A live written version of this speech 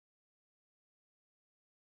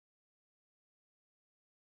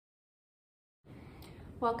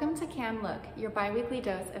Welcome to Cam Look, your bi-weekly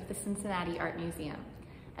dose of the Cincinnati Art Museum.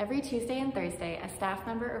 Every Tuesday and Thursday, a staff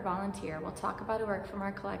member or volunteer will talk about a work from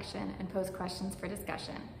our collection and pose questions for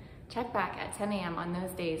discussion. Check back at 10 a.m. on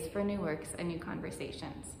those days for new works and new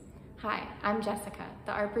conversations. Hi, I'm Jessica,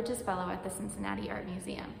 the Art Bridges Fellow at the Cincinnati Art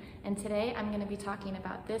Museum, and today I'm going to be talking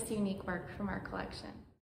about this unique work from our collection.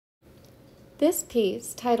 This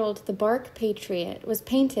piece, titled The Bark Patriot, was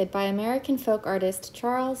painted by American folk artist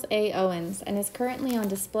Charles A. Owens and is currently on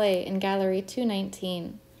display in Gallery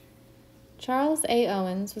 219. Charles A.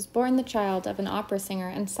 Owens was born the child of an opera singer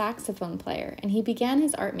and saxophone player, and he began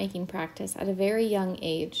his art-making practice at a very young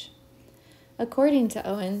age. According to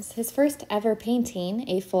Owens, his first ever painting,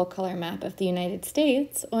 a full-color map of the United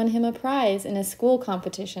States, won him a prize in a school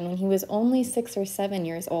competition when he was only 6 or 7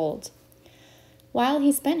 years old. While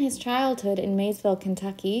he spent his childhood in Maysville,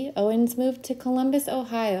 Kentucky, Owens moved to Columbus,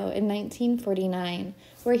 Ohio in 1949,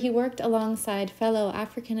 where he worked alongside fellow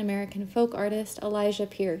African-American folk artist Elijah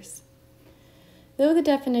Pierce. Though the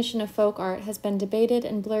definition of folk art has been debated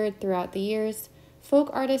and blurred throughout the years, folk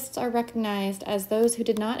artists are recognized as those who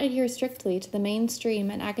did not adhere strictly to the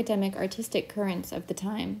mainstream and academic artistic currents of the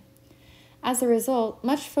time. As a result,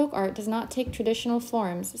 much folk art does not take traditional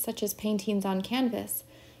forms such as paintings on canvas.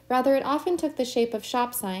 Rather, it often took the shape of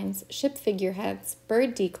shop signs, ship figureheads,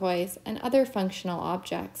 bird decoys, and other functional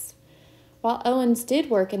objects. While Owens did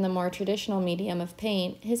work in the more traditional medium of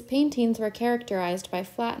paint, his paintings were characterized by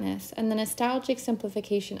flatness and the nostalgic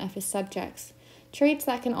simplification of his subjects, traits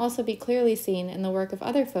that can also be clearly seen in the work of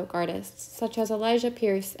other folk artists, such as Elijah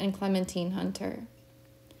Pierce and Clementine Hunter.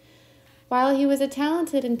 While he was a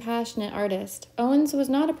talented and passionate artist, Owens was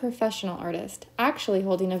not a professional artist, actually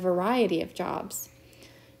holding a variety of jobs.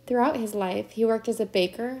 Throughout his life, he worked as a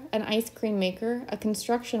baker, an ice cream maker, a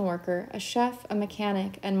construction worker, a chef, a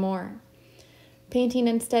mechanic, and more. Painting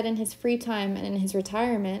instead in his free time and in his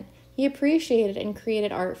retirement, he appreciated and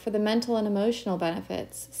created art for the mental and emotional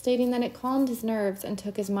benefits, stating that it calmed his nerves and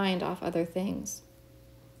took his mind off other things.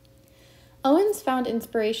 Owens found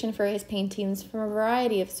inspiration for his paintings from a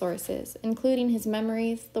variety of sources, including his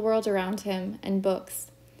memories, the world around him, and books.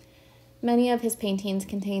 Many of his paintings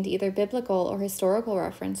contained either biblical or historical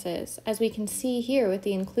references, as we can see here with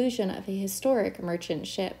the inclusion of a historic merchant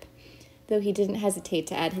ship, though he didn't hesitate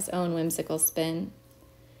to add his own whimsical spin.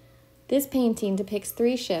 This painting depicts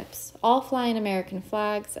 3 ships, all flying American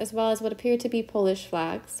flags, as well as what appear to be Polish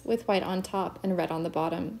flags, with white on top and red on the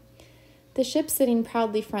bottom. The ship sitting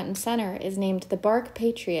proudly front and center is named the Bark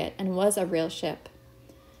Patriot and was a real ship.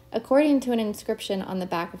 According to an inscription on the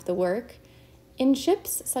back of the work, in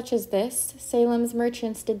ships such as this, Salem's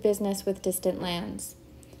merchants did business with distant lands.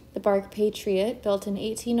 The Bark Patriot, built in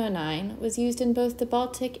 1809, was used in both the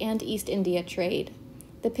Baltic and East India trade.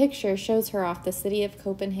 The picture shows her off the city of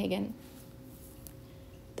Copenhagen.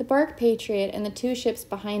 The Bark Patriot and the 2 ships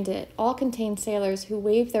behind it all contain sailors who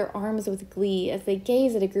wave their arms with glee as they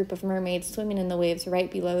gaze at a group of mermaids swimming in the waves right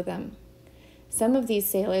below them. Some of these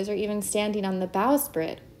sailors are even standing on the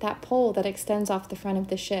bowsprit, that pole that extends off the front of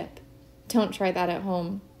the ship. Don't try that at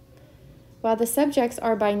home. While the subjects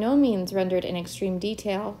are by no means rendered in extreme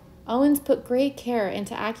detail, Owens put great care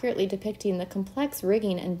into accurately depicting the complex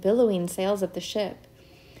rigging and billowing sails of the ship.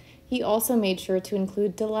 He also made sure to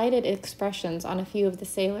include delighted expressions on a few of the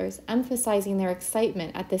sailors, emphasizing their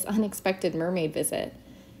excitement at this unexpected mermaid visit.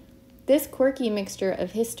 This quirky mixture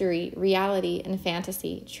of history, reality, and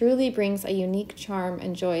fantasy truly brings a unique charm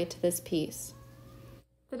and joy to this piece.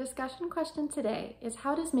 The discussion question today is,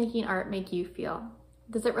 how does making art make you feel?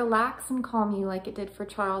 Does it relax and calm you like it did for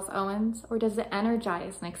Charles Owens, or does it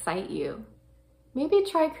energize and excite you? Maybe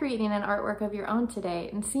try creating an artwork of your own today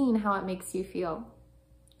and seeing how it makes you feel.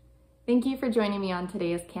 Thank you for joining me on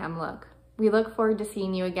today's Cam Look. We look forward to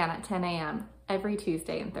seeing you again at 10 a.m. every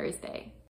Tuesday and Thursday.